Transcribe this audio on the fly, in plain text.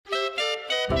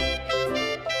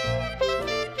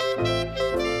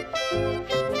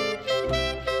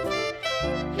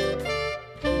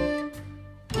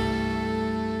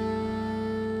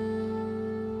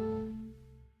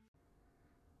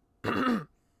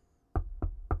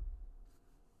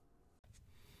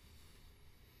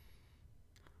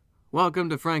Welcome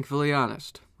to Frankfully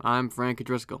Honest. I'm Frank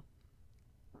Driscoll.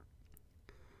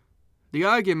 The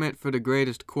argument for the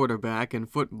greatest quarterback in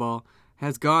football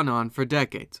has gone on for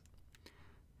decades,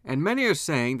 and many are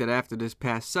saying that after this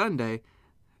past Sunday,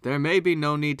 there may be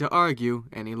no need to argue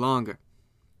any longer.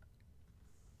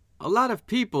 A lot of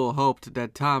people hoped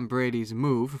that Tom Brady's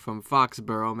move from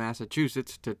Foxborough,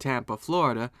 Massachusetts to Tampa,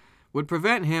 Florida would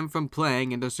prevent him from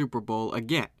playing in the Super Bowl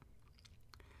again.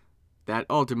 That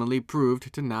ultimately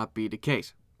proved to not be the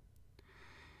case.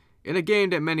 In a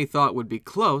game that many thought would be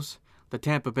close, the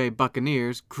Tampa Bay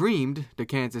Buccaneers creamed the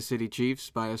Kansas City Chiefs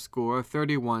by a score of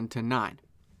 31-9.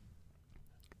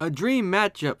 A dream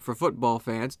matchup for football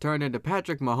fans turned into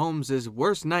Patrick Mahomes'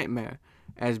 worst nightmare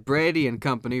as Brady and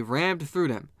company rammed through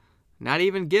them, not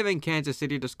even giving Kansas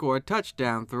City to score a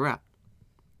touchdown throughout.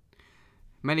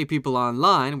 Many people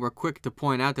online were quick to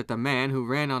point out that the man who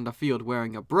ran on the field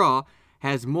wearing a bra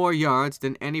has more yards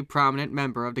than any prominent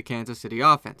member of the Kansas City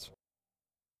offense.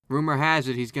 Rumor has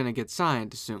it he's going to get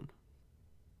signed soon.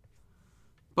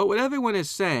 But what everyone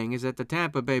is saying is that the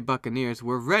Tampa Bay Buccaneers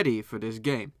were ready for this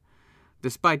game,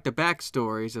 despite the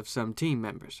backstories of some team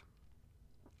members.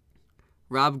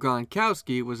 Rob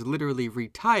Gronkowski was literally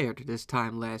retired this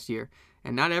time last year,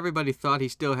 and not everybody thought he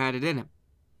still had it in him.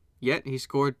 Yet he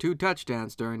scored 2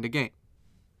 touchdowns during the game.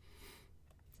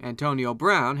 Antonio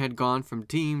Brown had gone from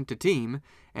team to team,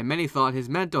 and many thought his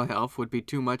mental health would be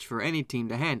too much for any team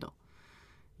to handle.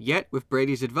 Yet, with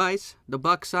Brady's advice, the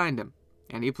Bucs signed him,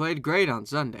 and he played great on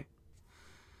Sunday.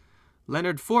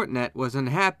 Leonard Fournette was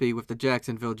unhappy with the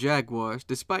Jacksonville Jaguars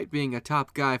despite being a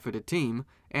top guy for the team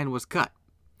and was cut.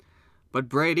 But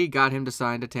Brady got him to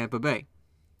sign to Tampa Bay,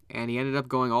 and he ended up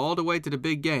going all the way to the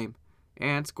big game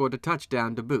and scored a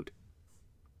touchdown to boot.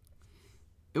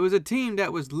 It was a team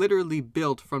that was literally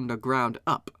built from the ground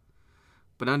up,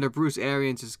 but under Bruce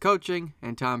Arians' coaching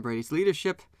and Tom Brady's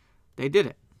leadership, they did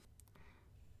it.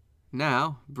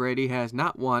 Now, Brady has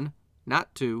not 1,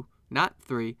 not 2, not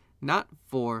 3, not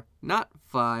 4, not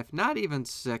 5, not even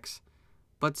 6,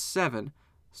 but 7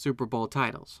 Super Bowl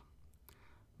titles.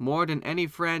 More than any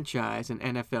franchise in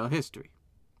NFL history.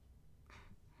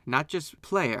 Not just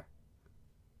player,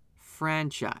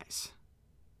 franchise.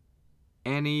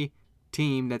 Any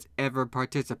team that's ever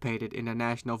participated in the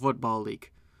National Football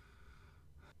League.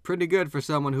 Pretty good for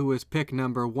someone who was pick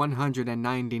number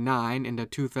 199 in the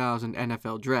 2000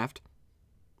 NFL Draft.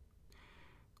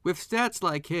 With stats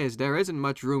like his, there isn't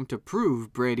much room to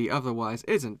prove Brady otherwise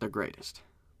isn't the greatest.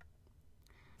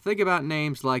 Think about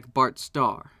names like Bart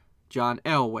Starr, John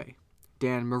Elway,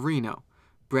 Dan Marino,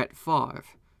 Brett Favre,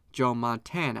 Joe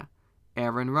Montana,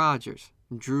 Aaron Rodgers,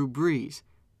 Drew Brees,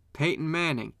 Peyton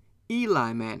Manning,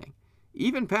 Eli Manning,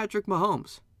 even Patrick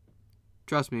Mahomes.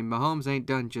 Trust me, Mahomes ain't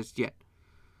done just yet.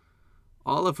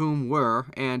 All of whom were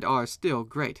and are still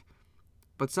great.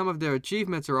 But some of their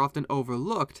achievements are often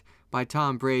overlooked by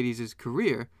Tom Brady's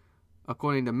career,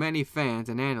 according to many fans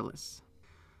and analysts.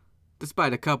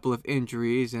 Despite a couple of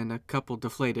injuries and a couple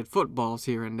deflated footballs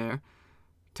here and there,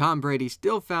 Tom Brady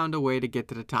still found a way to get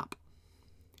to the top.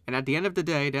 And at the end of the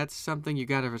day, that's something you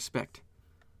gotta respect.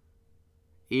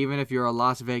 Even if you're a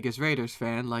Las Vegas Raiders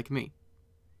fan like me.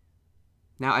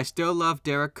 Now, I still love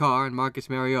Derek Carr and Marcus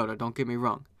Mariota, don't get me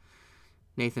wrong.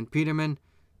 Nathan Peterman,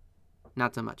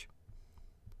 not so much.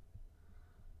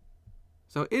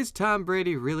 So is Tom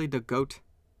Brady really the GOAT?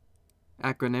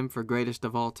 Acronym for greatest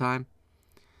of all time?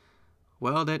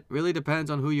 Well, that really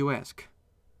depends on who you ask.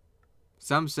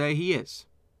 Some say he is.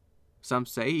 Some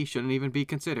say he shouldn't even be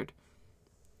considered.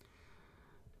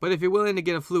 But if you're willing to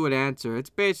get a fluid answer, it's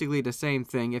basically the same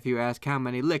thing if you ask how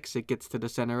many licks it gets to the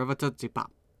center of a Tootsie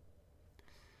Pop.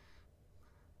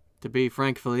 To be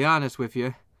frankly honest with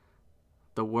you,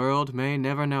 the world may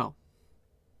never know.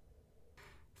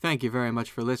 Thank you very much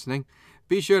for listening.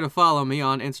 Be sure to follow me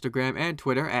on Instagram and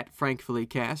Twitter at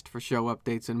FrankfullyCast for show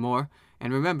updates and more.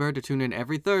 And remember to tune in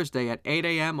every Thursday at 8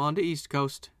 a.m. on the East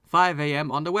Coast, 5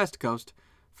 a.m. on the West Coast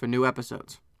for new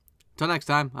episodes. Till next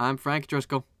time, I'm Frank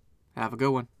Driscoll. Have a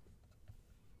good one.